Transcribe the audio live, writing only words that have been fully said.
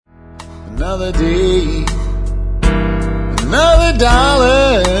Another day, another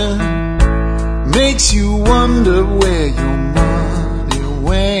dollar makes you wonder where your money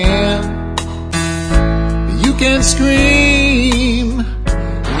went. You can scream.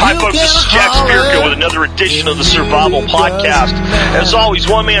 Hi folks, this is Jack Spirko with another edition of the Survival Podcast. As always,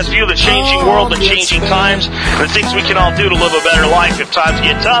 one man's view of the changing world and changing times, and the things we can all do to live a better life if times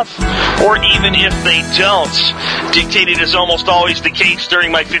get tough, or even if they don't. Dictated as almost always the case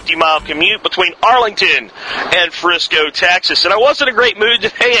during my 50-mile commute between Arlington and Frisco, Texas. And I was in a great mood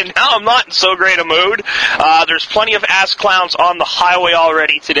today, and now I'm not in so great a mood. There's plenty of ass clowns on the highway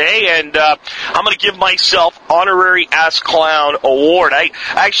already today, and I'm going to give myself honorary ass clown award. I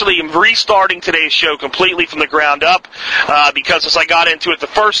actually am restarting today's show completely from the ground up because as I got into it the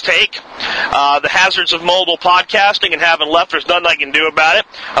first take, the hazards of mobile podcasting and having left, there's nothing I can do about it.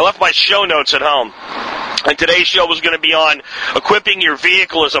 I left my show notes at home. And today's show was going to be on equipping your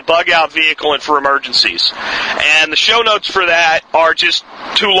vehicle as a bug-out vehicle and for emergencies. And the show notes for that are just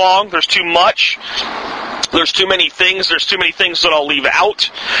too long. There's too much. There's too many things. There's too many things that I'll leave out.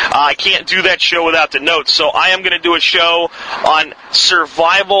 I can't do that show without the notes. So I am going to do a show on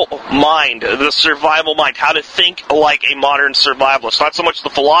survival mind, the survival mind, how to think like a modern survivalist. Not so much the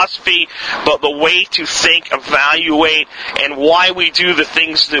philosophy, but the way to think, evaluate, and why we do the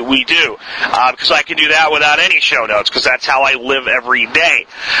things that we do. Because I can do that without any show notes, because that's how I live every day.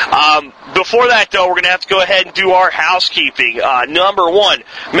 Before that, though, we're going to have to go ahead and do our housekeeping. Number one,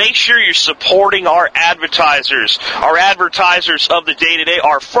 make sure you're supporting our advertisers. Our advertisers of the day-to-day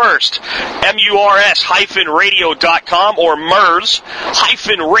are first, MURS-radio.com or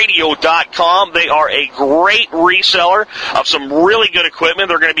MERS-radio.com. They are a great reseller of some really good equipment.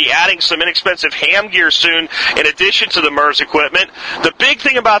 They're going to be adding some inexpensive ham gear soon in addition to the MERS equipment. The big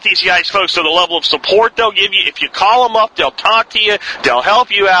thing about these guys, folks, are the level of support they'll give you. If you call them up, they'll talk to you. They'll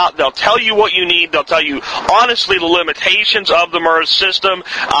help you out. They'll tell you what you need. They'll tell you, honestly, the limitations of the MERS system,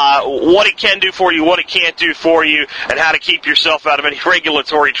 what it can do for you, what it can't do for you, and how to keep yourself out of any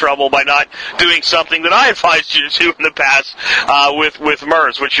regulatory trouble by not doing something that I advised you to do in the past with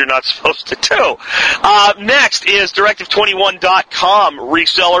MERS, which you're not supposed to do. Next is Directive21.com,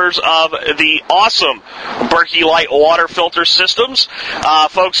 resellers of the awesome Berkey Light water filter systems.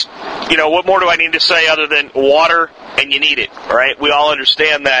 Folks, you know, what more do I need to say other than water, and you need it, right? We all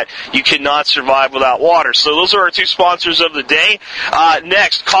understand that you cannot survive without water. So those are our two sponsors of the day.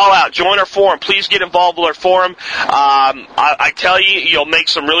 Next, call out, join our forum. Please get involved with our forum. I tell you, you'll make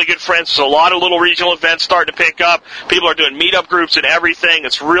some really good friends. There's a lot of little regional events starting to pick up. People are doing meetup groups and everything.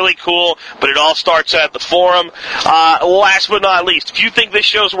 It's really cool, but it all starts at the forum. Last but not least, if you think this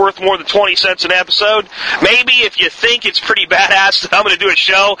show's worth more than 20 cents an episode, maybe if you think it's pretty badass that I'm going to do a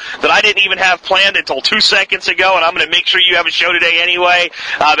show that I didn't even have planned until 2 seconds ago, and I'm going to make sure you have a show today anyway,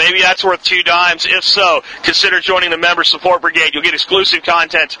 maybe that's worth $2. If so, consider joining the Member Support Brigade. You'll get exclusive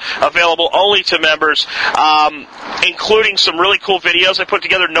content available only to members, including some really cool videos I put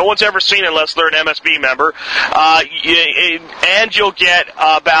together no one's ever seen unless they're an MSB member, and you'll get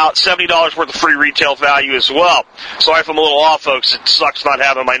about $70 worth of free retail value as well. Sorry if I'm a little off, folks. It sucks not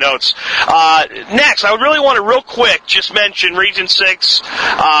having my notes. Next, I would really want to real quick just mention Region 6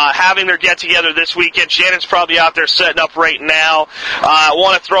 having their get-together this weekend. Shannon's probably out there setting up right now. I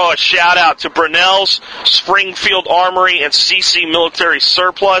want to throw a shout-out to Brunel's, Springfield Armory, and CC Military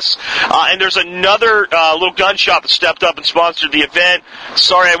Surplus. And there's another little gun shop that stepped up and sponsored the event.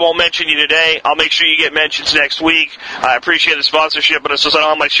 Sorry I won't mention you today. I'll make sure you get mentions next week. I appreciate the sponsorship, but it's just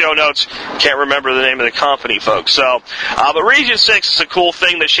on my show notes. Can't remember the name of the company, folks. So, but Region 6 is a cool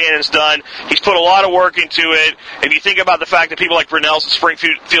thing that Shannon's done. He's put a lot of work into it. If you think about the fact that people like Brunel's and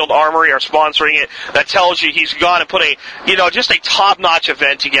Springfield Armory are sponsoring it, that tells you he's gone and put just a top-notch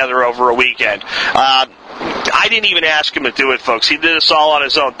event together over a weekend. I didn't even ask him to do it, folks. He did this all on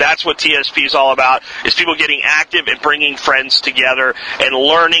his own. That's what TSP is all about, is people getting active and bringing friends together and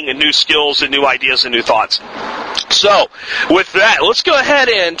learning new skills and new ideas and new thoughts. So, with that, let's go ahead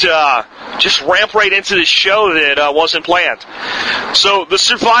and just ramp right into the show that wasn't planned. So, the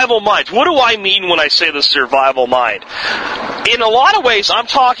survival mind. What do I mean when I say the survival mind? In a lot of ways, I'm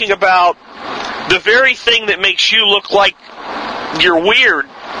talking about the very thing that makes you look like you're weird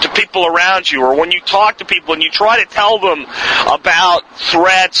to people around you, or when you talk to people and you try to tell them about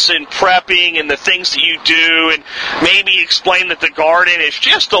threats and prepping and the things that you do, and maybe explain that the garden is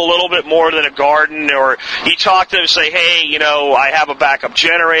just a little bit more than a garden, or you talk to them and say, hey, I have a backup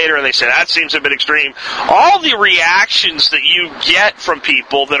generator, and they say, that seems a bit extreme. All the reactions that you get from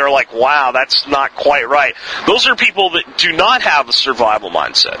people that are like, wow, that's not quite right, those are people that do not have a survival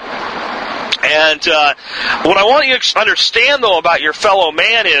mindset. And what I want you to understand, though, about your fellow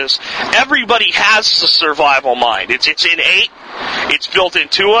man is everybody has the survival mind. It's innate. It's built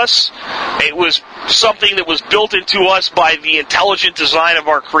into us. It was something that was built into us by the intelligent design of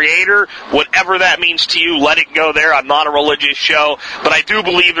our Creator. Whatever that means to you, let it go there. I'm not a religious show, but I do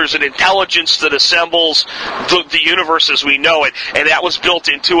believe there's an intelligence that assembles the universe as we know it, and that was built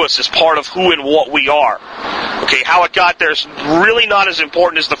into us as part of who and what we are. Okay, how it got there is really not as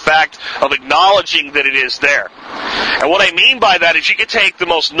important as the fact of acknowledging that it is there. And what I mean by that is you could take the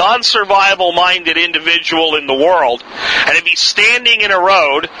most non-survival-minded individual in the world, and if he's standing in a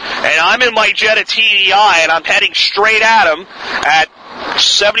road, and I'm in my Jetta TDI, and I'm heading straight at him at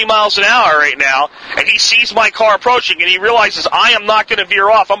 70 miles an hour right now, and he sees my car approaching, and he realizes I am not going to veer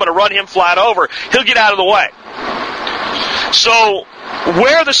off, I'm going to run him flat over, he'll get out of the way. So,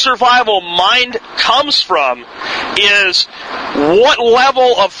 where the survival mind comes from is what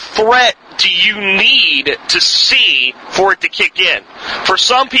level of threat do you need to see for it to kick in? For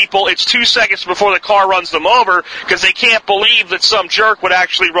some people, it's 2 seconds before the car runs them over because they can't believe that some jerk would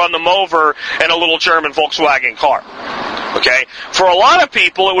actually run them over in a little German Volkswagen car. Okay? For a lot of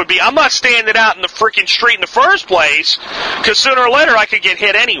people, it would be, I'm not standing out in the freaking street in the first place because sooner or later I could get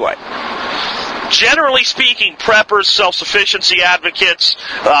hit anyway. Generally speaking, preppers, self-sufficiency advocates,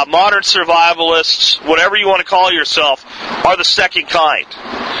 modern survivalists, whatever you want to call yourself, are the second kind.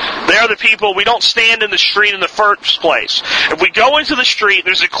 They are the people, we don't stand in the street in the first place. If we go into the street,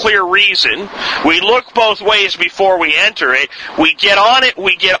 there's a clear reason. We look both ways before we enter it. We get on it,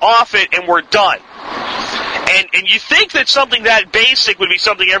 we get off it, and we're done. And you think that something that basic would be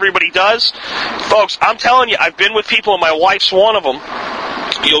something everybody does? Folks, I'm telling you, I've been with people, and my wife's one of them.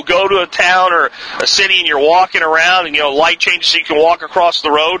 You'll go to a town or a city and you're walking around and, light changes so you can walk across the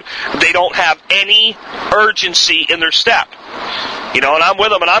road. They don't have any urgency in their step. And I'm with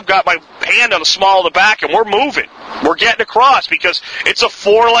them and I've got my hand on the small of the back and we're moving. We're getting across because it's a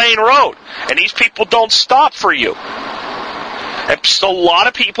 4-lane road and these people don't stop for you. And a lot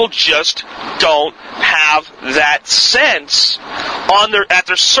of people just don't have that sense at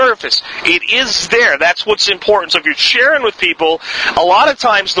their surface. It is there. That's what's important. So if you're sharing with people, a lot of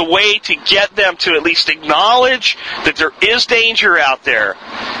times the way to get them to at least acknowledge that there is danger out there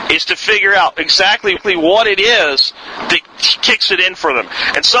is to figure out exactly what it is that kicks it in for them.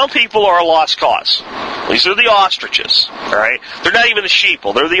 And some people are a lost cause. These are the ostriches, all right? They're not even the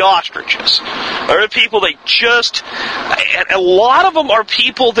sheeple. They're the ostriches. They're the people they just... And a lot of them are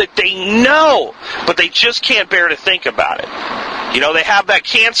people that they know, but they just can't bear to think about it. They have that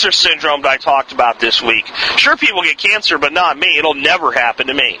cancer syndrome that I talked about this week. Sure, people get cancer, but not me. It'll never happen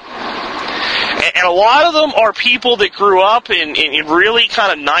to me. And a lot of them are people that grew up in really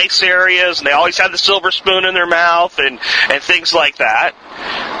kind of nice areas, and they always had the silver spoon in their mouth and things like that.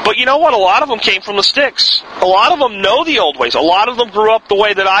 But you know what? A lot of them came from the sticks. A lot of them know the old ways. A lot of them grew up the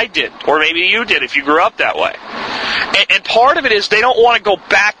way that I did, or maybe you did if you grew up that way. And part of it is they don't want to go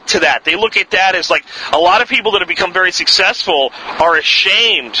back to that. They look at that as like a lot of people that have become very successful are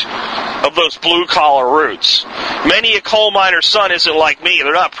ashamed of those blue-collar roots. Many a coal miner's son isn't like me.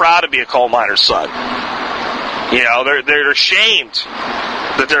 They're not proud to be a coal miner's son. They're ashamed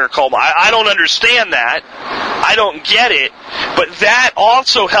that they're a coal miner. I don't understand that. I don't get it. But that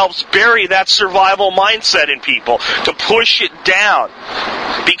also helps bury that survival mindset in people, to push it down.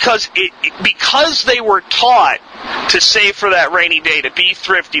 Because they were taught to save for that rainy day, to be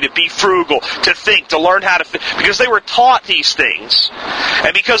thrifty, to be frugal, to think, to learn how to... Because they were taught these things.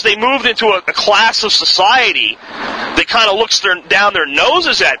 And because they moved into a class of society that kind of looks down their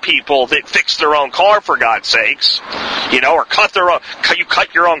noses at people that fix their own car, for God's sakes. Or you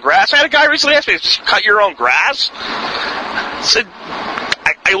cut your own grass. I had a guy recently ask me, cut your own grass? I said,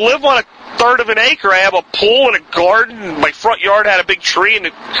 I live on a third of an acre. I have a pool and a garden. My front yard had a big tree, and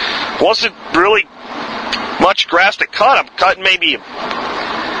it wasn't really much grass to cut. I'm cutting maybe a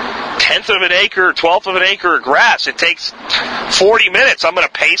 10th of an acre, 12th of an acre of grass. It takes 40 minutes. I'm going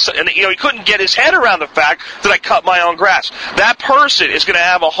to pay some, and he couldn't get his head around the fact that I cut my own grass. That person is going to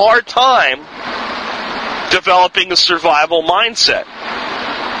have a hard time developing a survival mindset.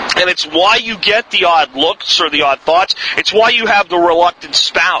 And it's why you get the odd looks or the odd thoughts. It's why you have the reluctant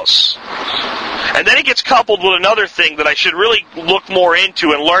spouse. And then it gets coupled with another thing that I should really look more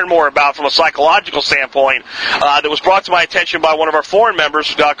into and learn more about from a psychological standpoint that was brought to my attention by one of our foreign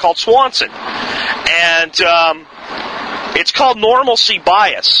members called Swanson. And it's called normalcy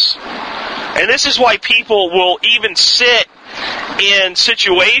bias. And this is why people will even sit in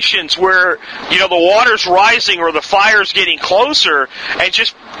situations where, the water's rising or the fire's getting closer and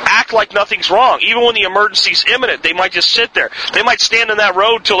just act like nothing's wrong. Even when the emergency's imminent, they might just sit there. They might stand in that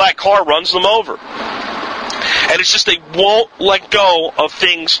road till that car runs them over. And it's just they won't let go of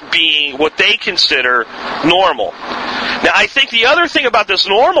things being what they consider normal. Now, I think the other thing about this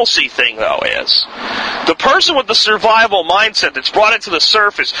normalcy thing, though, is the person with the survival mindset that's brought it to the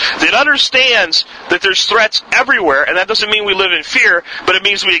surface, that understands that there's threats everywhere, and that doesn't mean we live in fear, but it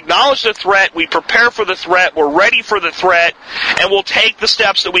means we acknowledge the threat, we prepare for the threat, we're ready for the threat, and we'll take the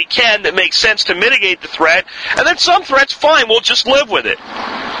steps that we can that make sense to mitigate the threat, and then some threats, fine, we'll just live with it.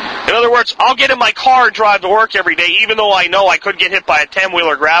 In other words, I'll get in my car and drive to work every day, even though I know I could get hit by a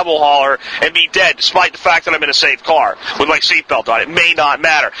 10-wheeler gravel hauler and be dead, despite the fact that I'm in a safe car with my seatbelt on. It may not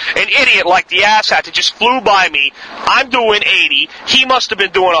matter. An idiot like the asshat that just flew by me, I'm doing 80. He must have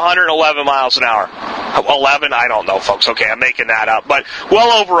been doing 111 miles an hour. 11? I don't know, folks. Okay, I'm making that up. But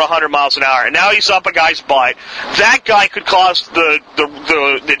well over 100 miles an hour. And now he's up a guy's butt. That guy could cause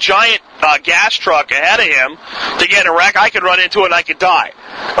the giant gas truck ahead of him to get in a wreck. I could run into it and I could die.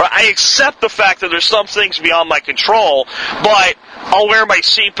 I accept the fact that there's some things beyond my control, but I'll wear my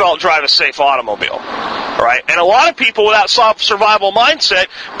seatbelt and drive a safe automobile. Right? And a lot of people without survival mindset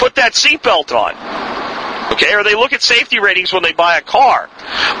put that seatbelt on. Okay? Or they look at safety ratings when they buy a car.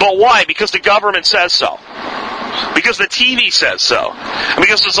 But why? Because the government says so. Because the TV says so. And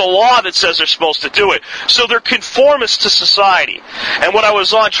because there's a law that says they're supposed to do it. So they're conformist to society. And what I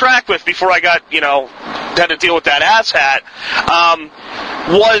was on track with before I got, had to deal with that asshat,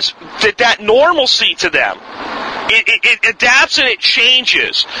 was that normalcy to them. It adapts and it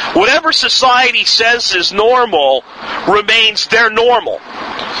changes. Whatever society says is normal remains their normal.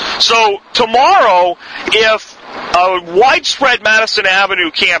 So tomorrow, if a widespread Madison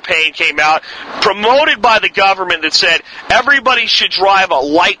Avenue campaign came out, promoted by the government, that said everybody should drive a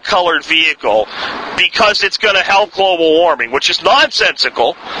light-colored vehicle because it's going to help global warming, which is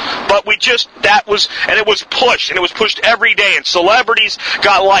nonsensical, but it was pushed every day, and celebrities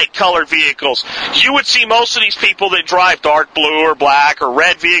got light-colored vehicles. You would see most of these people that drive dark blue or black or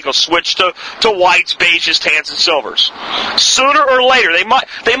red vehicles switch to whites, beiges, tans, and silvers. Sooner or later,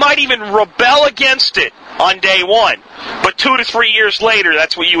 they might even rebel against it on day one. But 2 to 3 years later,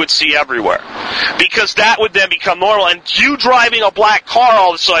 that's what you would see everywhere. Because that would then become normal, and you driving a black car all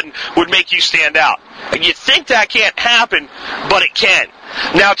of a sudden would make you stand out. And you think that can't happen, but it can.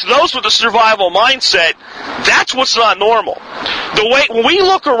 Now, to those with a survival mindset, that's what's not normal. When we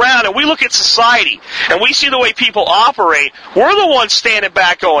look around and we look at society and we see the way people operate, we're the ones standing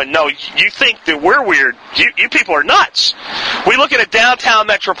back going, no, you think that we're weird. You people are nuts. We look at a downtown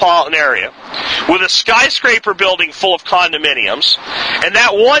metropolitan area with a skyscraper building full of condominiums, and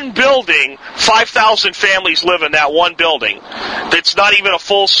that one building, 5,000 families live in that one building. That's not even a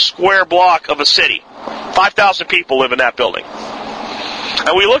full square block of a city. 5,000 people live in that building.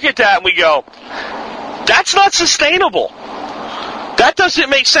 And we look at that and we go, that's not sustainable. That doesn't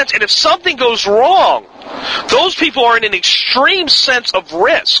make sense. And if something goes wrong, those people are in an extreme sense of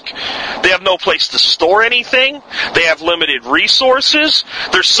risk. They have no place to store anything. They have limited resources.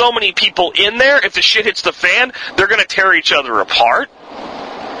 There's so many people in there. If the shit hits the fan, they're going to tear each other apart.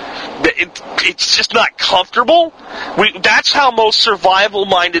 It's just not comfortable. That's how most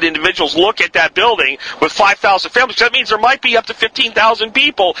survival-minded individuals look at that building with 5,000 families. That means there might be up to 15,000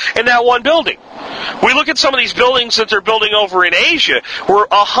 people in that one building. We look at some of these buildings that they're building over in Asia, where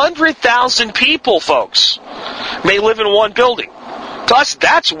 100,000 people, folks, may live in one building. To us,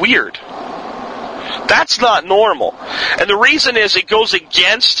 that's weird. That's not normal. And the reason is it goes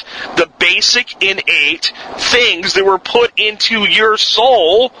against the basic innate things that were put into your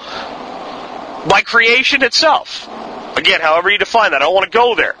soul by creation itself. Again, however you define that, I don't want to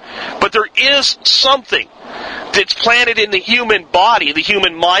go there. But there is something that's planted in the human body, the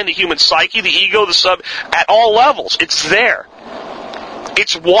human mind, the human psyche, the ego, at all levels. It's there.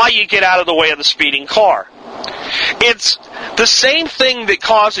 It's why you get out of the way of the speeding car. It's the same thing that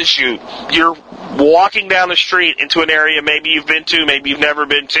causes you're walking down the street into an area maybe you've been to, maybe you've never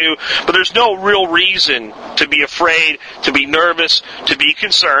been to, but there's no real reason to be afraid, to be nervous, to be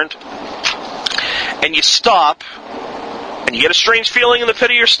concerned. And you stop, and you get a strange feeling in the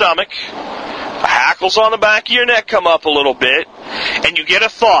pit of your stomach, the hackles on the back of your neck come up a little bit, and you get a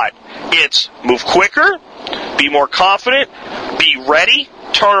thought. It's move quicker, be more confident, be ready,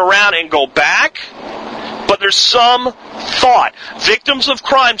 turn around and go back. But there's some thought. Victims of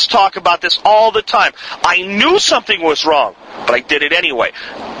crimes talk about this all the time. I knew something was wrong, but I did it anyway.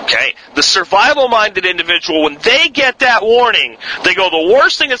 Okay? The survival-minded individual, when they get that warning, they go, the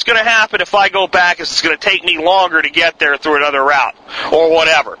worst thing that's going to happen if I go back is it's going to take me longer to get there through another route, or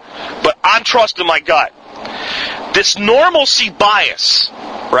whatever. But I'm trusting my gut. This normalcy bias,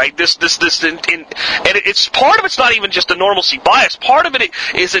 right? And it's part of it's not even just a normalcy bias. Part of it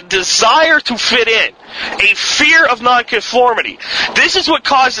is a desire to fit in, a fear of nonconformity. This is what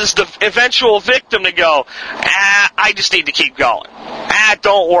causes the eventual victim to go, I just need to keep going.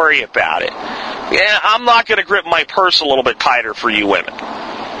 Don't worry about it. Yeah, I'm not going to grip my purse a little bit tighter for you women,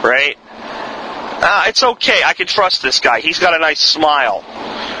 right? It's okay. I can trust this guy. He's got a nice smile.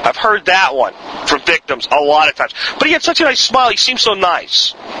 I've heard that one from victims a lot of times. But he had such a nice smile. He seemed so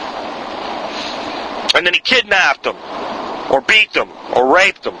nice. And then he kidnapped them, or beat them, or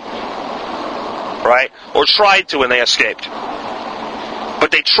raped them, right? Or tried to, and they escaped.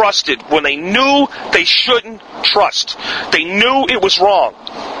 But they trusted when they knew they shouldn't trust. They knew it was wrong.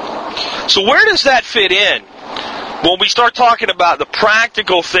 So where does that fit in? When we start talking about the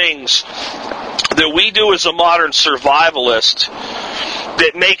practical things that we do as a modern survivalist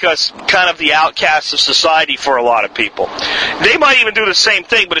that make us kind of the outcasts of society for a lot of people. They might even do the same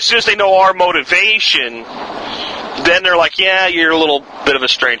thing, but as soon as they know our motivation, then they're like, yeah, you're a little bit of a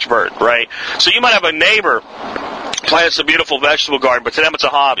strange bird, right? So you might have a neighbor plants a beautiful vegetable garden, but to them it's a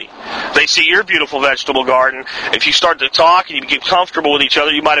hobby. They see your beautiful vegetable garden. If you start to talk and you get comfortable with each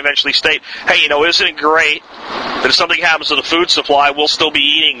other, you might eventually state, hey, isn't it great that if something happens to the food supply, we'll still be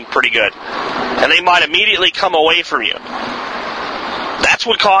eating pretty good? And they might immediately come away from you. That's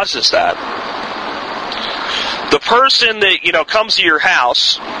what causes that. The person that, comes to your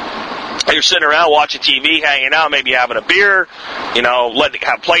house, you're sitting around watching TV, hanging out, maybe having a beer,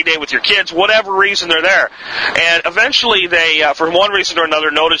 have play date with your kids, whatever reason they're there. And eventually they, for one reason or another,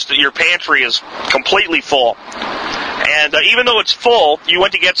 notice that your pantry is completely full. And even though it's full, you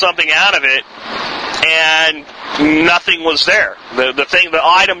went to get something out of it, and nothing was there. The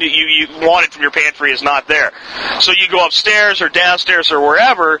item that you wanted from your pantry is not there. So you go upstairs or downstairs or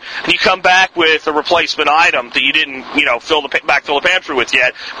wherever, and you come back with a replacement item that you didn't, fill the pantry with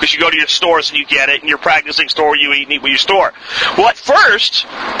yet, because you go to your stores and you get it, and you're practicing store you eat and eat what you store. Well, at first,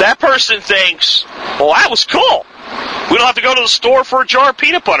 that person thinks, well, that was cool. We don't have to go to the store for a jar of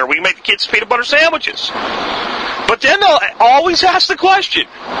peanut butter. We can make the kids peanut butter sandwiches. But then they'll always ask the question,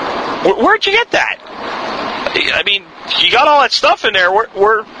 where'd you get that? I mean, you got all that stuff in there.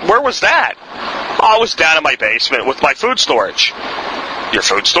 Where was that? Oh, it was down in my basement with my food storage. Your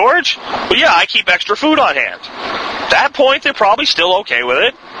food storage? Well, yeah, I keep extra food on hand. At that point, they're probably still okay with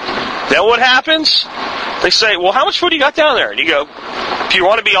it. Then what happens? They say, well, how much food you got down there? And you go, if you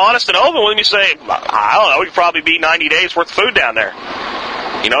want to be honest and open with them, you say, I don't know, we could probably be 90 days worth of food down there.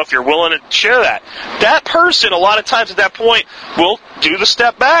 If you're willing to share that. That person, a lot of times at that point, will do the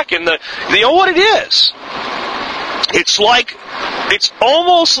step back. And you know what it is? It's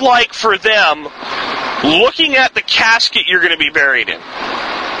almost like for them, looking at the casket you're going to be buried in.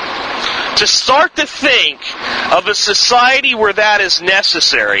 To start to think of a society where that is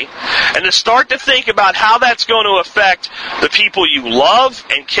necessary, and to start to think about how that's going to affect the people you love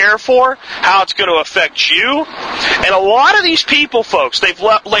and care for, how it's going to affect you. And a lot of these people, folks, they've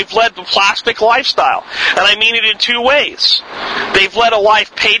led the plastic lifestyle. And I mean it in two ways. They've led a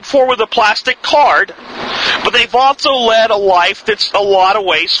life paid for with a plastic card, but they've also led a life that's a lot of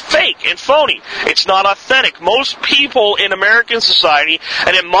ways fake and phony. It's not authentic. Most people in American society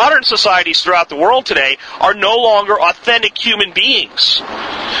and in modern societies throughout the world today are no longer authentic human beings.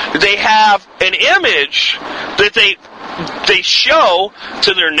 They have an image that they show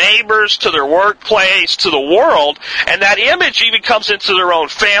to their neighbors, to their workplace, to the world, and that image even comes into their own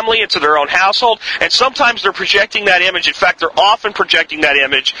family, into their own household, and sometimes they're projecting that image. In fact, they're often projecting that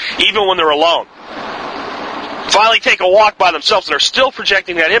image even when they're alone. Finally take a walk by themselves and they're still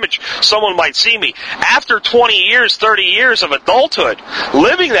projecting that image. Someone might see me. After 20 years, 30 years of adulthood,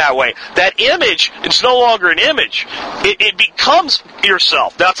 living that way, that image, it's no longer an image. It becomes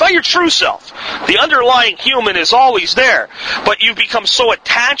yourself. Now, it's not your true self. The underlying human is always there, but you become so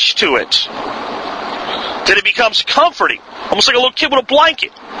attached to it that it becomes comforting, almost like a little kid with a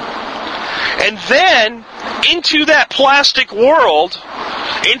blanket. And then, into that plastic world,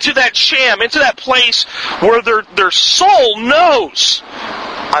 into that sham, into that place where their soul knows,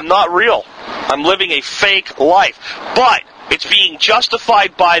 I'm not real. I'm living a fake life. But it's being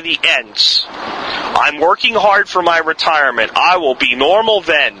justified by the ends. I'm working hard for my retirement. I will be normal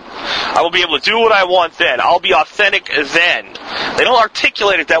then. I will be able to do what I want then. I'll be authentic then. They don't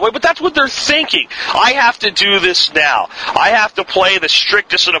articulate it that way, but that's what they're thinking. I have to do this now. I have to play the strict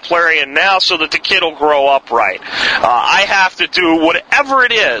disciplinarian now so that the kid will grow up right. I have to do whatever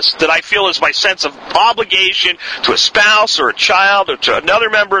it is that I feel is my sense of obligation to a spouse or a child or to another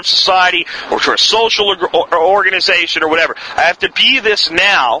member of society or to a social organization or whatever. I have to be this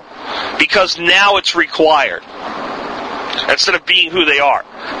now because now it's required. Instead of being who they are.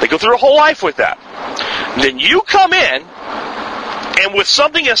 They go through a whole life with that. Then you come in, and with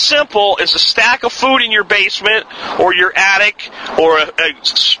something as simple as a stack of food in your basement, or your attic, or a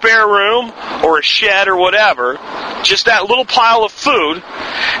spare room, or a shed, or whatever, just that little pile of food,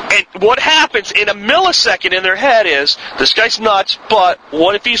 and what happens in a millisecond in their head is, this guy's nuts, but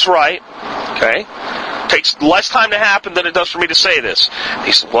what if he's right? Okay? Takes less time to happen than it does for me to say this.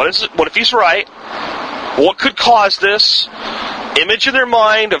 He said, what if he's right? What could cause this? Image in their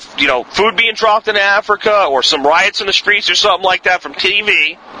mind of, food being dropped in Africa or some riots in the streets or something like that from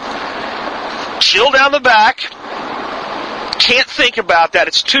TV. Chill down the back. Can't think about that.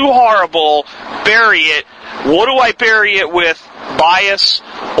 It's too horrible. Bury it. What do I bury it with? Bias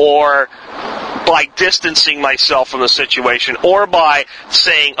or by distancing myself from the situation or by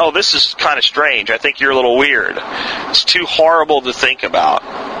saying, oh, this is kind of strange. I think you're a little weird. It's too horrible to think about.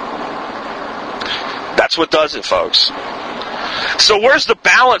 That's what does it, folks. So where's the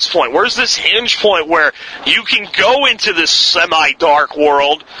balance point? Where's this hinge point where you can go into this semi-dark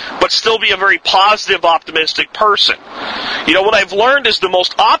world but still be a very positive, optimistic person? What I've learned is the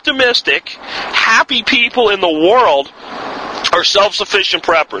most optimistic, happy people in the world are self-sufficient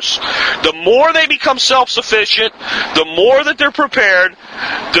preppers. The more they become self-sufficient, the more that they're prepared,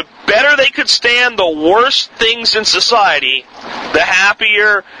 the better they could stand the worst things in society, the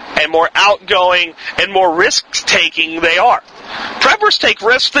happier and more outgoing and more risk-taking they are. Preppers take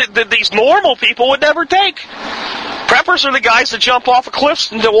risks that these normal people would never take. Preppers are the guys that jump off of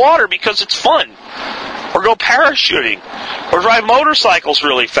cliffs into water because it's fun. Or go parachuting. Or drive motorcycles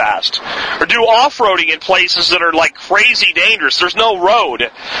really fast. Or do off-roading in places that are like crazy dangerous. There's no road.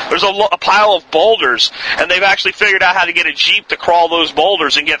 There's a pile of boulders. And they've actually figured out how to get a Jeep to crawl those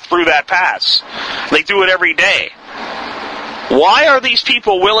boulders and get through that pass. They do it every day. Why are these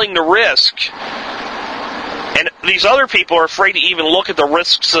people willing to risk? And these other people are afraid to even look at the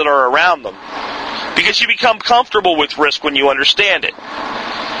risks that are around them. Because you become comfortable with risk when you understand it.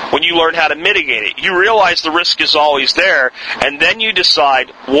 When you learn how to mitigate it. You realize the risk is always there, and then you decide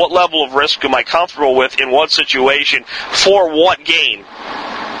what level of risk am I comfortable with in what situation for what gain.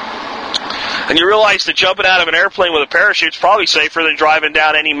 And you realize that jumping out of an airplane with a parachute is probably safer than driving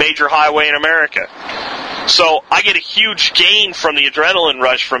down any major highway in America. So I get a huge gain from the adrenaline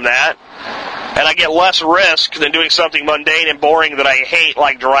rush from that, and I get less risk than doing something mundane and boring that I hate,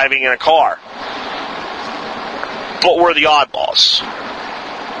 like driving in a car. But we're the oddballs.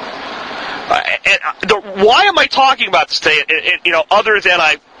 Why am I talking about this today? Other than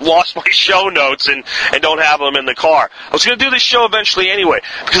I lost my show notes and don't have them in the car. I was going to do this show eventually anyway,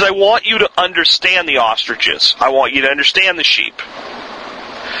 because I want you to understand the ostriches. I want you to understand the sheep.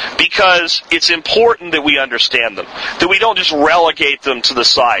 Because it's important that we understand them. That we don't just relegate them to the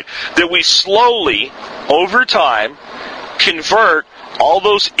side. That we slowly, over time, convert all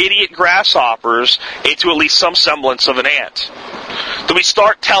those idiot grasshoppers into at least some semblance of an ant. That we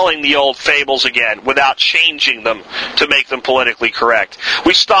start telling the old fables again without changing them to make them politically correct.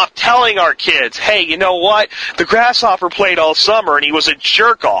 We stop telling our kids, hey, you know what? The grasshopper played all summer and he was a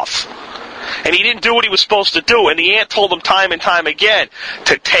jerk-off. And he didn't do what he was supposed to do. And the ant told him time and time again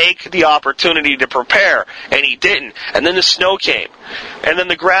to take the opportunity to prepare. And he didn't. And then the snow came. And then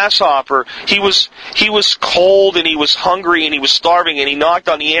the grasshopper, he was cold and he was hungry and he was starving. And he knocked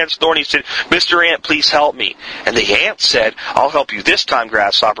on the ant's door and he said, Mr. Ant, please help me. And the ant said, I'll help you this time,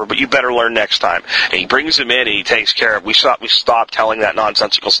 grasshopper, but you better learn next time. And he brings him in and he takes care of him. We stop telling that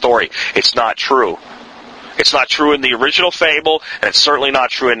nonsensical story. It's not true. It's not true in the original fable, and it's certainly not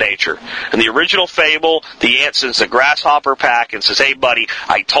true in nature. In the original fable, the ant sends the grasshopper pack and says, hey, buddy,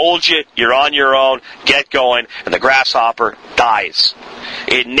 I told you, you're on your own, get going, and the grasshopper dies.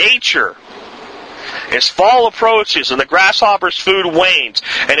 In nature, as fall approaches and the grasshopper's food wanes,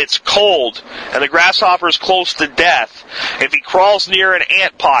 and it's cold, and the grasshopper is close to death, if he crawls near an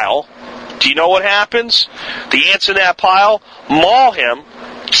ant pile, do you know what happens? The ants in that pile maul him,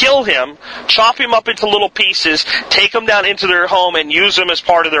 kill him, chop him up into little pieces, take him down into their home, and use him as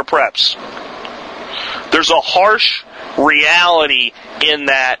part of their preps. There's a harsh reality in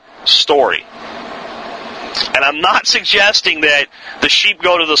that story. And I'm not suggesting that the sheep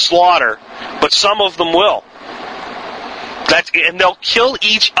go to the slaughter, but some of them will. And they'll kill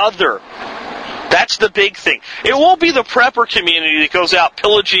each other. That's the big thing. It won't be the prepper community that goes out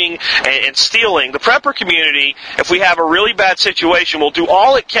pillaging and stealing. The prepper community, if we have a really bad situation, will do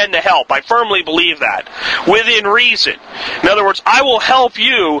all it can to help. I firmly believe that. Within reason. In other words, I will help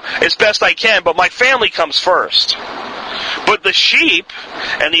you as best I can, but my family comes first. But the sheep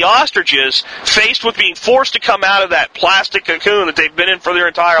and the ostriches, faced with being forced to come out of that plastic cocoon that they've been in for their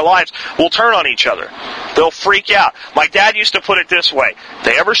entire lives, will turn on each other. They'll freak out. My dad used to put it this way. If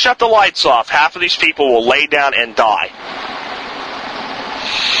they ever shut the lights off, half of these people will lay down and die.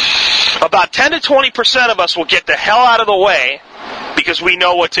 About 10 to 20% of us will get the hell out of the way because we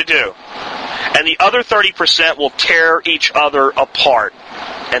know what to do. And the other 30% will tear each other apart.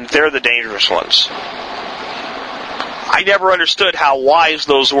 And they're the dangerous ones. I never understood how wise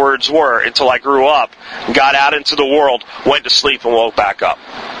those words were until I grew up, got out into the world, went to sleep, and woke back up.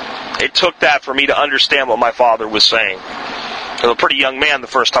 It took that for me to understand what my father was saying. I was a pretty young man the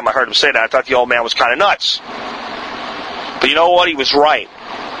first time I heard him say that. I thought the old man was kind of nuts. But you know what? He was right.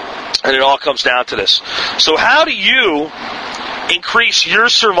 And it all comes down to this. So how do you increase your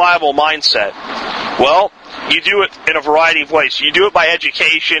survival mindset? Well, you do it in a variety of ways. You do it by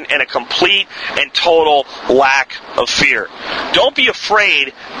education and a complete and total lack of fear. Don't be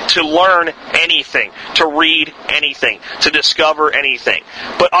afraid to learn anything, to read anything, to discover anything.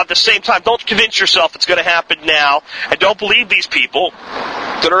 But at the same time, don't convince yourself it's going to happen now, and don't believe these people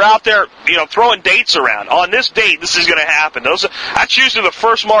that are out there, throwing dates around. On this date, this is going to happen. That's usually the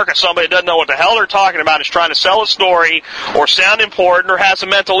first mark of somebody that doesn't know what the hell they're talking about, is trying to sell a story or sound important or has a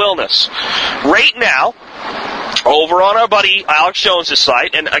mental illness. Right now, over on our buddy Alex Jones'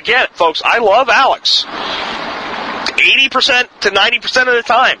 site, and again, folks, I love Alex. 80% to 90% of the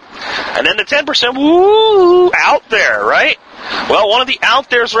time. And then the 10%, woo, out there, right? Well, one of the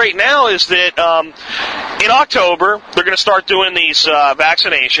out there's right now is that in October, they're going to start doing these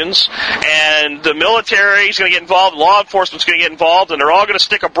vaccinations, and the military is going to get involved, law enforcement's going to get involved, and they're all going to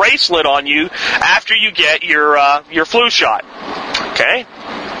stick a bracelet on you after you get your flu shot. Okay?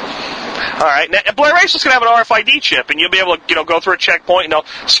 All right. Now, Blair Race's going to have an RFID chip, and you'll be able to, go through a checkpoint, and they'll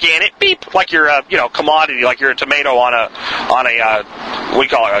scan it, beep, like you're a, commodity, like you're a tomato on a what do you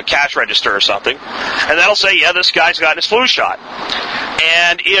call it, a cash register or something. And that'll say, yeah, this guy's gotten his flu shot.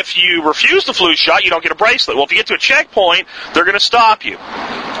 And if you refuse the flu shot, you don't get a bracelet. Well, if you get to a checkpoint, they're going to stop you.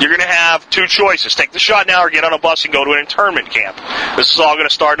 You're going to have two choices. Take the shot now or get on a bus and go to an internment camp. This is all going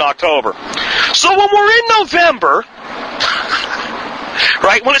to start in October. So when we're in November,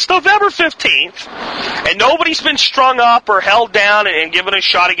 right, when it's November 15th, and nobody's been strung up or held down and given a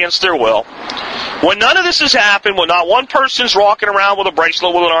shot against their will, when none of this has happened, when not one person's walking around with a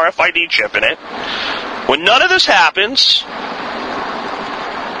bracelet with an RFID chip in it, when none of this happens,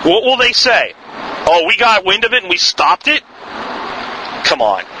 what will they say? Oh, we got wind of it and we stopped it? Come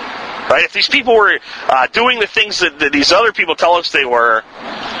on. Right? If these people were doing the things that these other people tell us they were,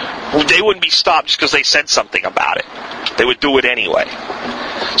 they wouldn't be stopped just because they said something about it. They would do it anyway.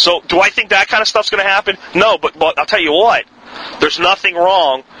 So, do I think that kind of stuff's going to happen? No, but I'll tell you what. There's nothing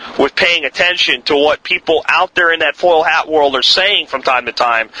wrong with paying attention to what people out there in that foil hat world are saying from time to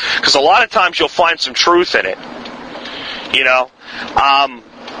time, because a lot of times you'll find some truth in it.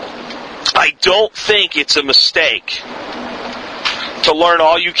 I don't think it's a mistake to learn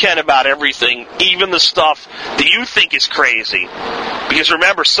all you can about everything, even the stuff that you think is crazy. Because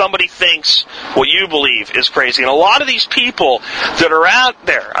remember, somebody thinks what you believe is crazy. And a lot of these people that are out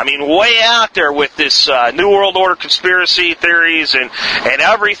there, way out there with this New World Order conspiracy theories and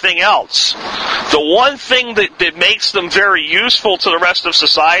everything else, the one thing that makes them very useful to the rest of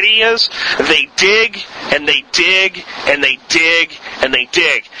society is they dig, and they dig, and they dig, and they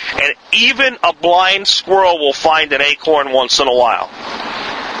dig. And even a blind squirrel will find an acorn once in a while.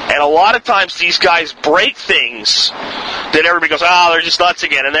 And a lot of times these guys break things that everybody goes, they're just nuts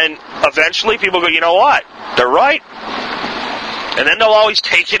again. And then eventually people go, you know what? They're right. And then they'll always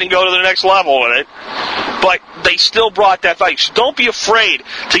take it and go to the next level with it. But they still brought that value. So don't be afraid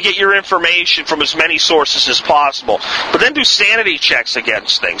to get your information from as many sources as possible. But then do sanity checks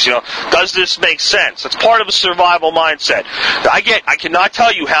against things. Does this make sense? It's part of a survival mindset. I cannot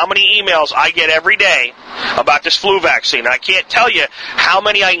tell you how many emails I get every day about this flu vaccine. I can't tell you how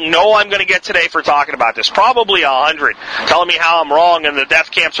many I know I'm going to get today for talking about this. Probably 100. Telling me how I'm wrong and the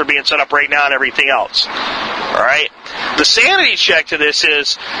death camps are being set up right now and everything else. All right? The sanity check to this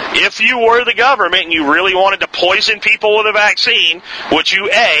is, if you were the government and you really wanted to poison people with a vaccine, would you,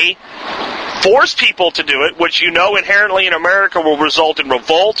 A, force people to do it, which you know inherently in America will result in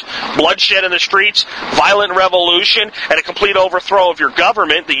revolt, bloodshed in the streets, violent revolution, and a complete overthrow of your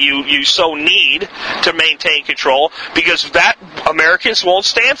government that you so need to maintain control, because that Americans won't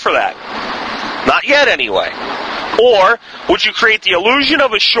stand for that. Not yet, anyway. Or would you create the illusion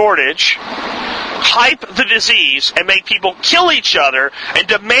of a shortage, hype the disease, and make people kill each other, and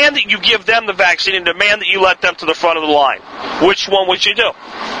demand that you give them the vaccine, and demand that you let them to the front of the line? Which one would you do?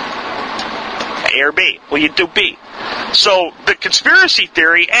 A or B? Well, you do B. So the conspiracy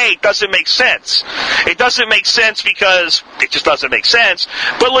theory, A, doesn't make sense. It doesn't make sense because it just doesn't make sense.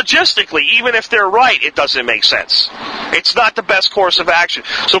 But logistically, even if they're right, it doesn't make sense. It's not the best course of action.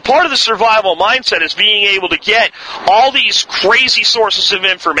 So part of the survival mindset is being able to get all these crazy sources of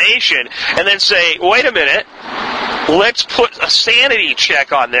information and then say, wait a minute, let's put a sanity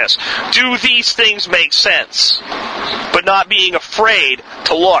check on this. Do these things make sense? But not being afraid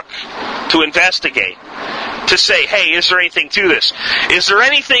to look, to investigate, to say, hey, is there anything to this? Is there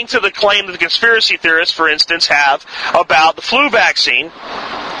anything to the claim that the conspiracy theorists, for instance, have about the flu vaccine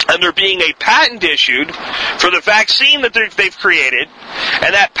and there being a patent issued for the vaccine that they've created,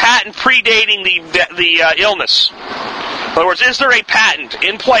 and that patent predating the illness? In other words, is there a patent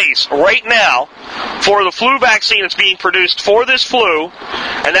in place right now for the flu vaccine that's being produced for this flu,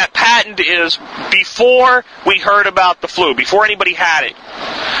 and that patent is before we heard about the flu, before anybody had it?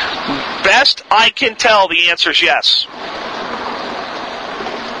 Best I can tell, the answer is yes.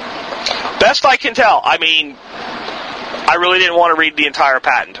 Best I can tell. I mean, I really didn't want to read the entire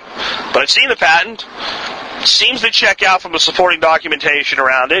patent, but I've seen the patent. Seems to check out from the supporting documentation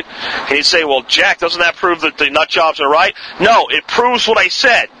around it. And you say, well, Jack, doesn't that prove that the nut jobs are right? No, it proves what I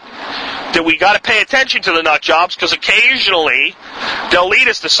said. That we got to pay attention to the nut jobs, because occasionally they'll lead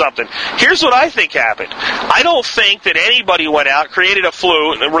us to something. Here's what I think happened. I don't think that anybody went out, created a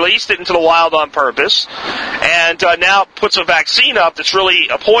flu, and released it into the wild on purpose, and now puts a vaccine up that's really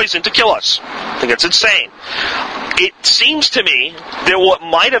a poison to kill us. I think it's insane. It seems to me that what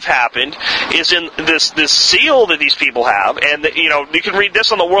might have happened is in this zeal that these people have, and that, you can read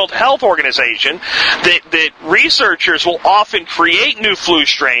this on the World Health Organization, that researchers will often create new flu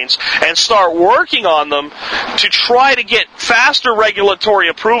strains and start working on them to try to get faster regulatory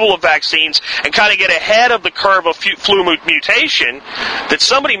approval of vaccines and kind of get ahead of the curve of flu mutation. That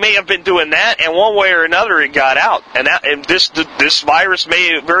somebody may have been doing that, and one way or another it got out, and this virus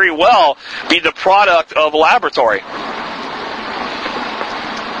may very well be the product of a laboratory.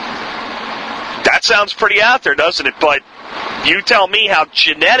 That sounds pretty out there, doesn't it? But you tell me how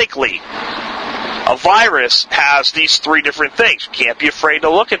genetically a virus has these three different things. You can't be afraid to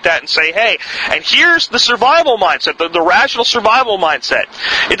look at that and say, hey, and here's the survival mindset, the rational survival mindset.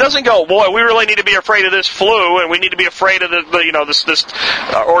 It doesn't go, boy, we really need to be afraid of this flu, and we need to be afraid of this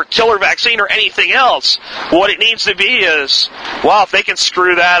or killer vaccine or anything else. What it needs to be is, well, if they can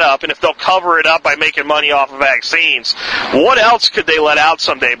screw that up, and if they'll cover it up by making money off of vaccines, what else could they let out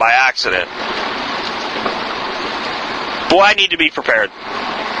someday by accident? Boy, I need to be prepared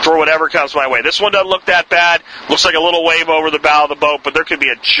for whatever comes my way. This one doesn't look that bad. Looks like a little wave over the bow of the boat, but there could be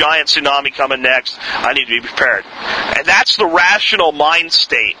a giant tsunami coming next. I need to be prepared. And that's the rational mind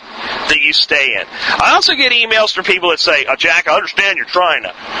state that you stay in. I also get emails from people that say, Jack, I understand you're trying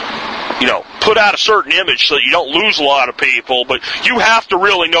to, put out a certain image so that you don't lose a lot of people, but you have to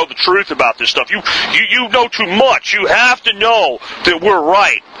really know the truth about this stuff. You know too much. You have to know that we're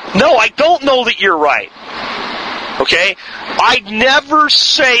right. No, I don't know that you're right. Okay? I never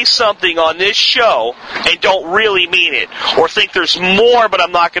say something on this show and don't really mean it, or think there's more but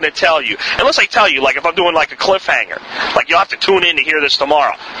I'm not going to tell you. Unless I tell you, like if I'm doing like a cliffhanger, like you'll have to tune in to hear this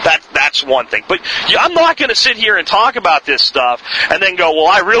tomorrow. That's one thing. But I'm not going to sit here and talk about this stuff and then go, well,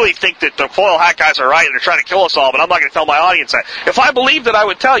 I really think that the foil hat guys are right and they're trying to kill us all, but I'm not going to tell my audience that. If I believed it, I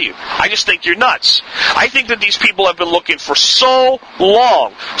would tell you. I just think you're nuts. I think that these people have been looking for so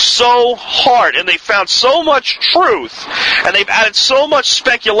long, so hard, and they found so much truth, and they've added so much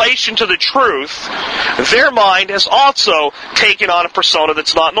speculation to the truth, their mind has also taken on a persona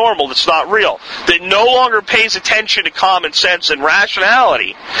that's not normal, that's not real, that no longer pays attention to common sense and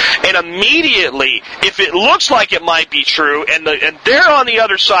rationality. And immediately, if it looks like it might be true, and they're on the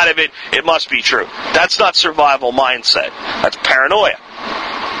other side of it, it must be true. That's not survival mindset. That's paranoia.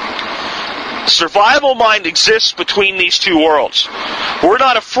 Survival mind exists between these two worlds. We're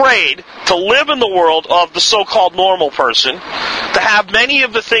not afraid to live in the world of the so-called normal person, to have many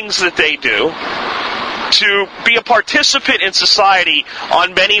of the things that they do, to be a participant in society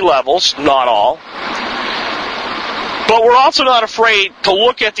on many levels, not all. But we're also not afraid to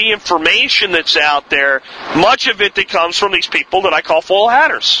look at the information that's out there, much of it that comes from these people that I call foil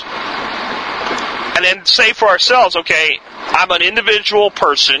hatters. And then say for ourselves, okay, I'm an individual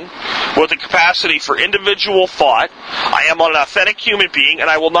person with the capacity for individual thought. I am an authentic human being, and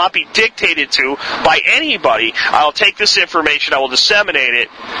I will not be dictated to by anybody. I will take this information, I will disseminate it,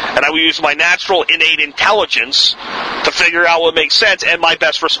 and I will use my natural innate intelligence to figure out what makes sense and my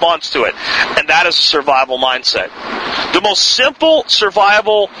best response to it. And that is a survival mindset. The most simple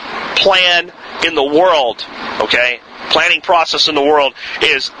survival plan in the world, okay, planning process in the world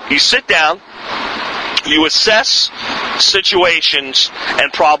is you sit down, you assess situations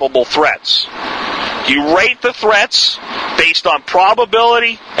and probable threats. You rate the threats based on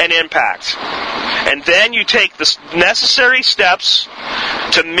probability and impact. And then you take the necessary steps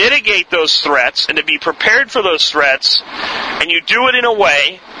to mitigate those threats and to be prepared for those threats, and you do it in a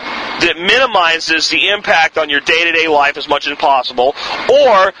way that minimizes the impact on your day-to-day life as much as possible,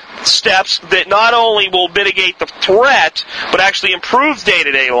 or steps that not only will mitigate the threat, but actually improve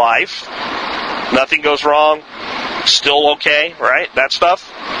day-to-day life. Nothing goes wrong, still okay, right? That stuff.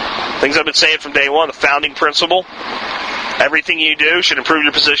 Things I've been saying from day one, the founding principle. Everything you do should improve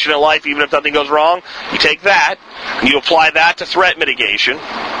your position in life, even if nothing goes wrong. You take that, and you apply that to threat mitigation,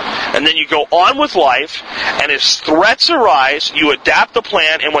 and then you go on with life, and as threats arise, you adapt the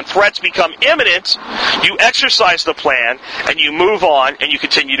plan, and when threats become imminent, you exercise the plan, and you move on, and you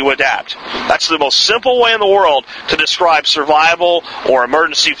continue to adapt. That's the most simple way in the world to describe survival or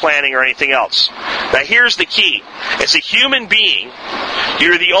emergency planning or anything else. Now here's the key. As a human being,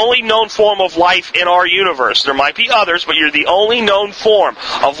 you're the only known form of life in our universe. There might be others, but you're the only known form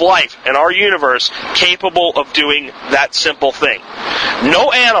of life in our universe capable of doing that simple thing.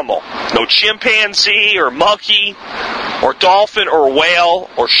 No animal, no chimpanzee or monkey or dolphin or whale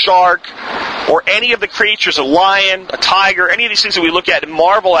or shark or any of the creatures, a lion, a tiger, any of these things that we look at and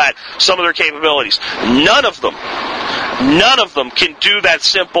marvel at some of their capabilities. None of them can do that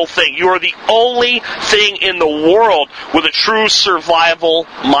simple thing. You are the only thing in the world with a true survival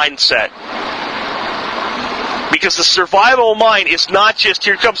mindset. Because the survival mind is not just,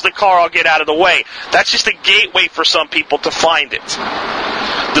 here comes the car, I'll get out of the way. That's just a gateway for some people to find it.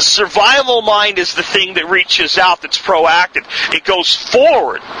 The survival mind is the thing that reaches out, that's proactive. It goes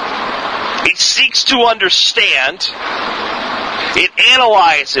forward. It seeks to understand. It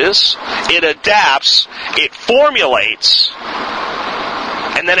analyzes. It adapts. It formulates.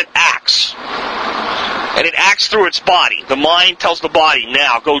 And then it acts. And it acts through its body. The mind tells the body,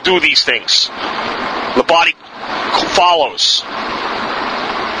 now, go do these things. The body follows.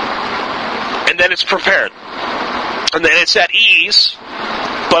 And then it's prepared. And then it's at ease,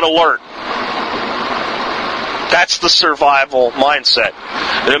 but alert. That's the survival mindset.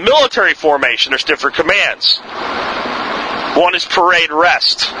 In a military formation, there's different commands. One is parade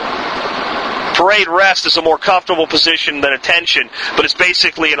rest. Parade rest is a more comfortable position than attention, but it's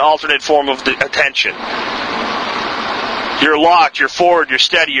basically an alternate form of attention. You're locked, you're forward, you're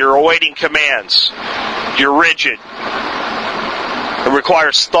steady, you're awaiting commands. You're rigid. It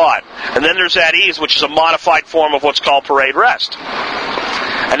requires thought. And then there's at ease, which is a modified form of what's called parade rest.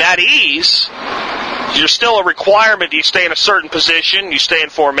 And at ease, you're still a requirement. You stay in a certain position, you stay in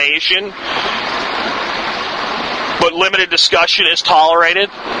formation, but limited discussion is tolerated.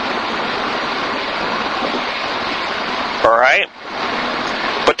 Alright?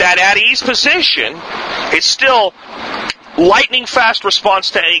 But that at ease position is still lightning fast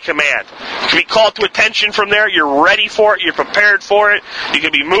response to any command. You can be called to attention from there, you're ready for it, you're prepared for it, you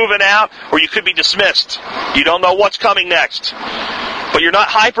could be moving out, or you could be dismissed. You don't know what's coming next. But you're not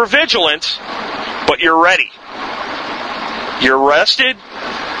hyper-vigilant, but you're ready. You're rested,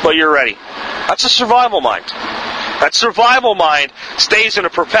 but you're ready. That's a survival mind. That survival mind stays in a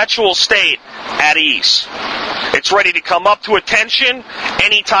perpetual state at ease. It's ready to come up to attention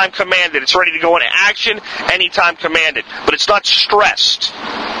anytime commanded. It's ready to go into action anytime commanded. But it's not stressed.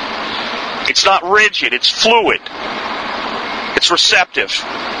 It's not rigid. It's fluid. It's receptive.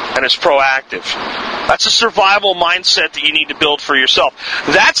 And it's proactive. That's a survival mindset that you need to build for yourself.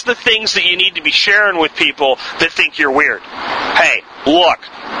 That's the things that you need to be sharing with people that think you're weird. Hey, look,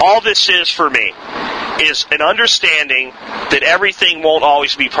 all this is for me is an understanding that everything won't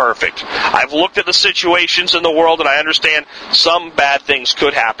always be perfect. I've looked at the situations in the world and I understand some bad things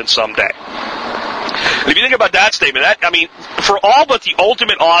could happen someday. And if you think about that statement, for all but the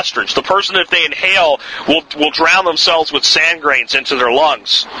ultimate ostrich, the person that they inhale will drown themselves with sand grains into their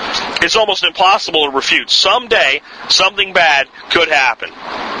lungs, it's almost impossible to refute. Someday, something bad could happen.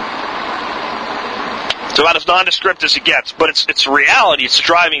 It's about as nondescript as it gets, but it's reality. It's a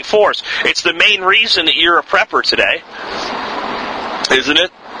driving force. It's the main reason that you're a prepper today, isn't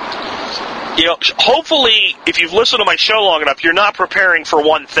it? You know, hopefully, if you've listened to my show long enough, you're not preparing for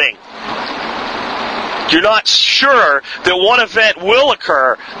one thing. you're not sure that one event will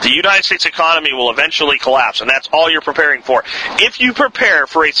occur, the United States economy will eventually collapse, and that's all you're preparing for. If you prepare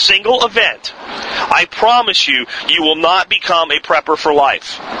for a single event, I promise you, you will not become a prepper for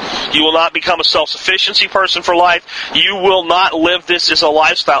life. You will not become a self-sufficiency person for life. You will not live this as a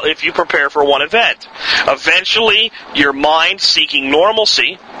lifestyle if you prepare for one event. Eventually, your mind seeking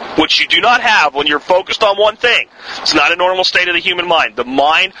normalcy, which you do not have when you're focused on one thing. It's not a normal state of the human mind. The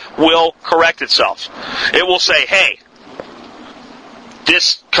mind will correct itself. It will say, hey,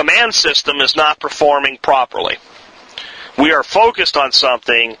 this command system is not performing properly. We are focused on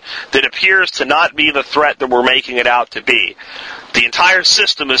something that appears to not be the threat that we're making it out to be. The entire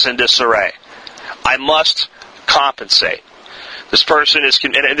system is in disarray. I must compensate. This person is,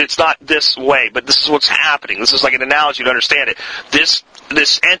 and it's not this way, but this is what's happening. This is like an analogy to understand it. This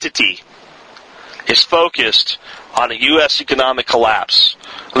entity is focused on a U.S. economic collapse.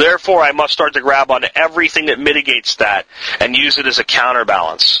 Therefore, I must start to grab onto everything that mitigates that and use it as a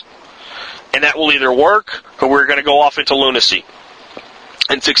counterbalance. And that will either work, or we're going to go off into lunacy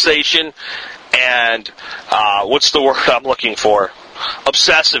and fixation and, what's the word I'm looking for?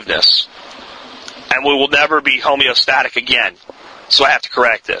 Obsessiveness. And we will never be homeostatic again. So I have to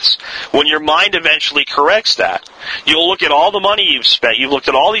correct this. When your mind eventually corrects that, you'll look at all the money you've spent, you've looked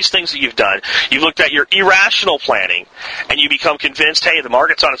at all these things that you've done, you've looked at your irrational planning, and you become convinced, hey, the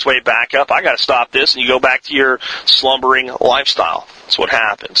market's on its way back up, I got to stop this, and you go back to your slumbering lifestyle. That's what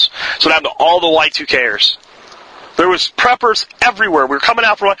happens. So what happened to all the Y2Kers. There was preppers everywhere. We were coming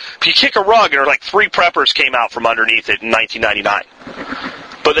out from, if you kick a rug, and there were like 3 preppers came out from underneath it in 1999.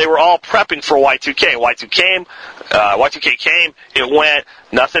 But they were all prepping for Y2K. Y2K came, it went,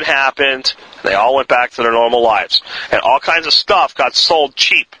 nothing happened, they all went back to their normal lives. And all kinds of stuff got sold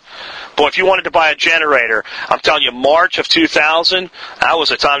cheap. Boy, if you wanted to buy a generator, I'm telling you, March of 2000, that was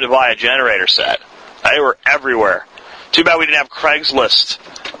the time to buy a generator set. They were everywhere. Too bad we didn't have Craigslist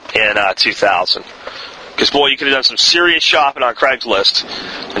in 2000. Because, boy, you could have done some serious shopping on Craigslist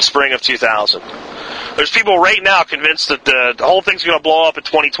in spring of 2000. There's people right now convinced that the whole thing's going to blow up in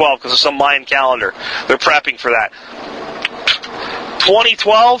 2012 because of some Mayan calendar. They're prepping for that.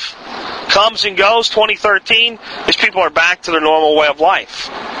 2012 comes and goes. 2013, these people are back to their normal way of life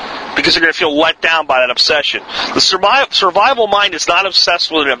because they're going to feel let down by that obsession. The survival mind is not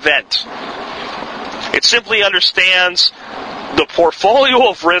obsessed with an event. It simply understands the portfolio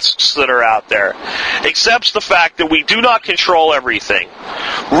of risks that are out there, accepts the fact that we do not control everything,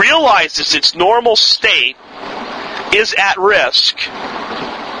 realizes its normal state is at risk,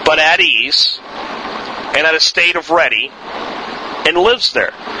 but at ease, and at a state of ready, and lives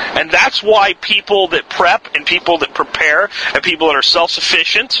there. And that's why people that prep, and people that prepare, and people that are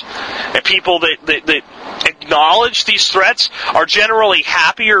self-sufficient, and people that acknowledge these threats are generally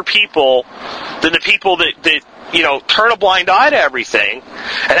happier people than the people that turn a blind eye to everything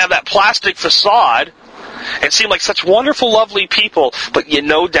and have that plastic facade and seem like such wonderful, lovely people, but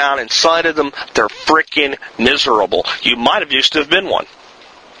down inside of them, they're frickin' miserable. You might have used to have been one.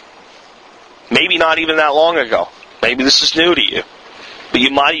 Maybe not even that long ago. Maybe this is new to you. But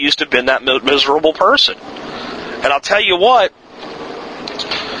you might have used to have been that miserable person. And I'll tell you what,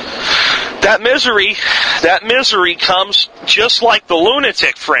 that misery comes just like the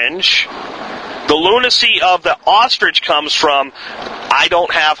lunatic fringe. The lunacy of the ostrich comes from, I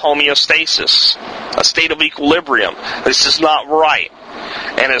don't have homeostasis, a state of equilibrium. This is not right.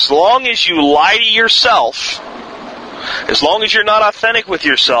 And as long as you lie to yourself, as long as you're not authentic with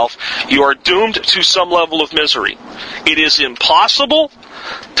yourself, you are doomed to some level of misery. It is impossible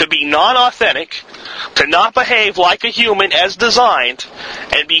to be non-authentic, to not behave like a human as designed,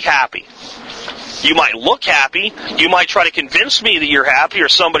 and be happy. You might look happy. You might try to convince me that you're happy or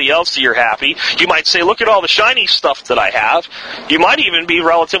somebody else that you're happy. You might say, look at all the shiny stuff that I have. You might even be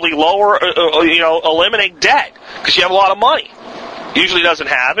relatively lower, eliminate debt because you have a lot of money. Usually doesn't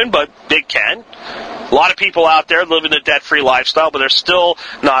happen, but it can. A lot of people out there living a debt-free lifestyle, but they're still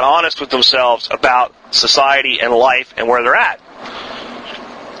not honest with themselves about society and life and where they're at.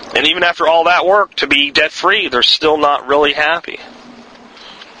 And even after all that work to be debt-free, they're still not really happy.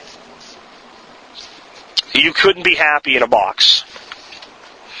 You couldn't be happy in a box.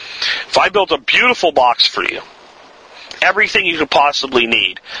 If I built a beautiful box for you, everything you could possibly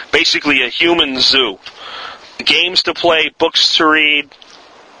need, basically a human zoo, games to play, books to read,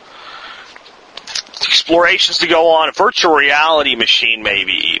 explorations to go on, a virtual reality machine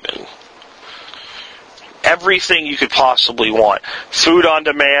maybe even. Everything you could possibly want. Food on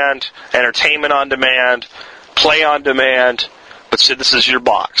demand, entertainment on demand, play on demand, but so this is your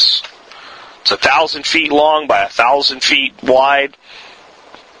box. It's 1,000 feet long by 1,000 feet wide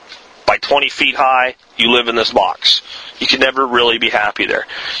like 20 feet high, you live in this box. You can never really be happy there.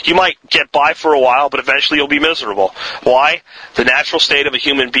 You might get by for a while, but eventually you'll be miserable. Why? The natural state of a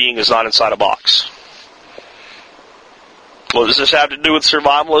human being is not inside a box. What does this have to do with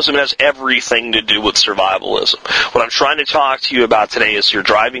survivalism? It has everything to do with survivalism. What I'm trying to talk to you about today is your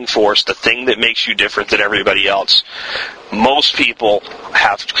driving force, the thing that makes you different than everybody else. Most people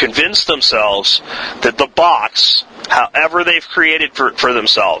have convinced themselves that the box, however they've created for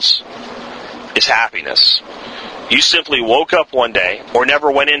themselves, is happiness. You simply woke up one day, or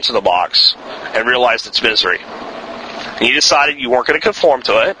never went into the box, and realized it's misery. And you decided you weren't going to conform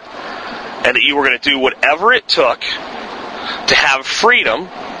to it, and that you were going to do whatever it took to have freedom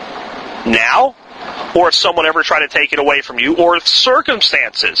now, or if someone ever tried to take it away from you, or if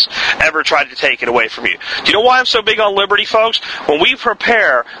circumstances ever tried to take it away from you. Do you know why I'm so big on liberty, folks? When we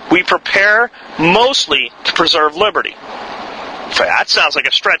prepare mostly to preserve liberty. That sounds like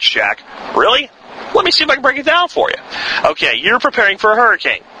a stretch, Jack. Really? Let me see if I can break it down for you. Okay, you're preparing for a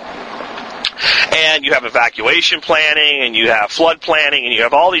hurricane. And you have evacuation planning, and you have flood planning, and you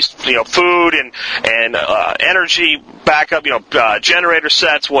have all these, food and energy backup, generator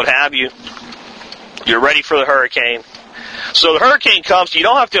sets, what have you. You're ready for the hurricane. So the hurricane comes, you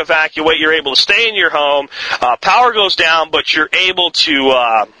don't have to evacuate, you're able to stay in your home, power goes down, but you're able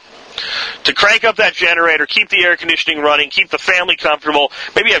to crank up that generator, keep the air conditioning running, keep the family comfortable.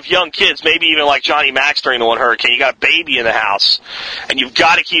 Maybe you have young kids, maybe even like Johnny Max during the one hurricane. You got a baby in the house, and you've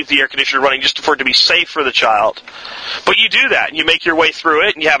got to keep the air conditioner running just for it to be safe for the child. But you do that, and you make your way through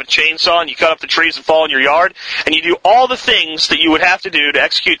it, and you have a chainsaw, and you cut up the trees that fall in your yard, and you do all the things that you would have to do to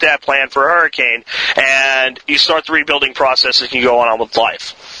execute that plan for a hurricane, and you start the rebuilding process and you go on with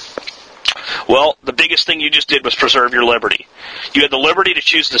life. Well, the biggest thing you just did was preserve your liberty. You had the liberty to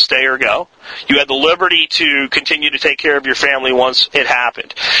choose to stay or go. You had the liberty to continue to take care of your family once it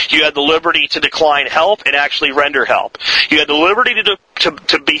happened. You had the liberty to decline help and actually render help. You had the liberty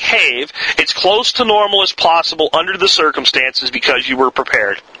to behave as close to normal as possible under the circumstances because you were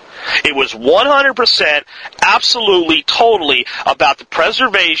prepared. It was 100%, absolutely, totally about the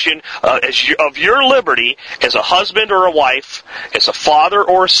preservation of your liberty as a husband or a wife, as a father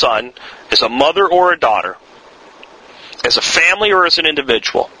or a son, as a mother or a daughter, as a family or as an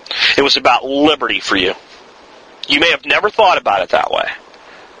individual. It was about liberty for you. You may have never thought about it that way.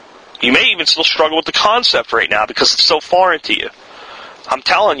 You may even still struggle with the concept right now because it's so foreign to you. I'm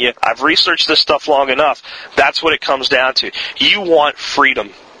telling you, I've researched this stuff long enough. That's what it comes down to. You want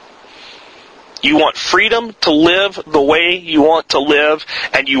freedom. You want freedom to live the way you want to live,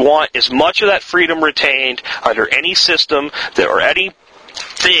 and you want as much of that freedom retained under any system or any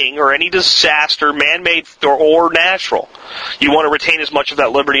thing or any disaster, man-made or natural. You want to retain as much of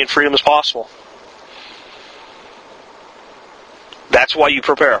that liberty and freedom as possible. That's why you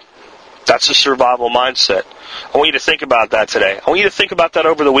prepare. That's the survival mindset. I want you to think about that today. I want you to think about that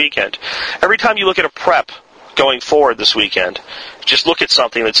over the weekend. Every time you look at a prep going forward this weekend, just look at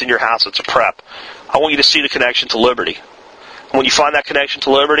something that's in your house that's a prep. I want you to see the connection to liberty. And when you find that connection to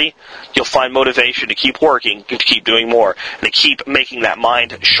liberty, you'll find motivation to keep working, to keep doing more, and to keep making that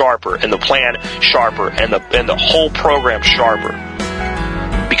mind sharper, and the plan sharper, and the whole program sharper.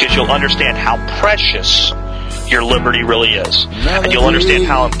 Because you'll understand how precious your liberty really is. And you'll understand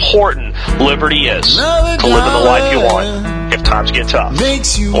how important liberty is to live in the life you want if times get tough,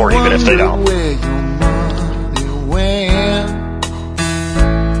 or even if they don't.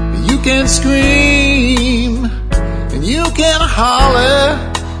 You can scream and you can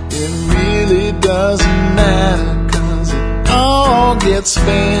holler, it really doesn't matter, 'cause it all gets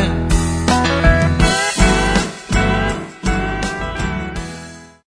spent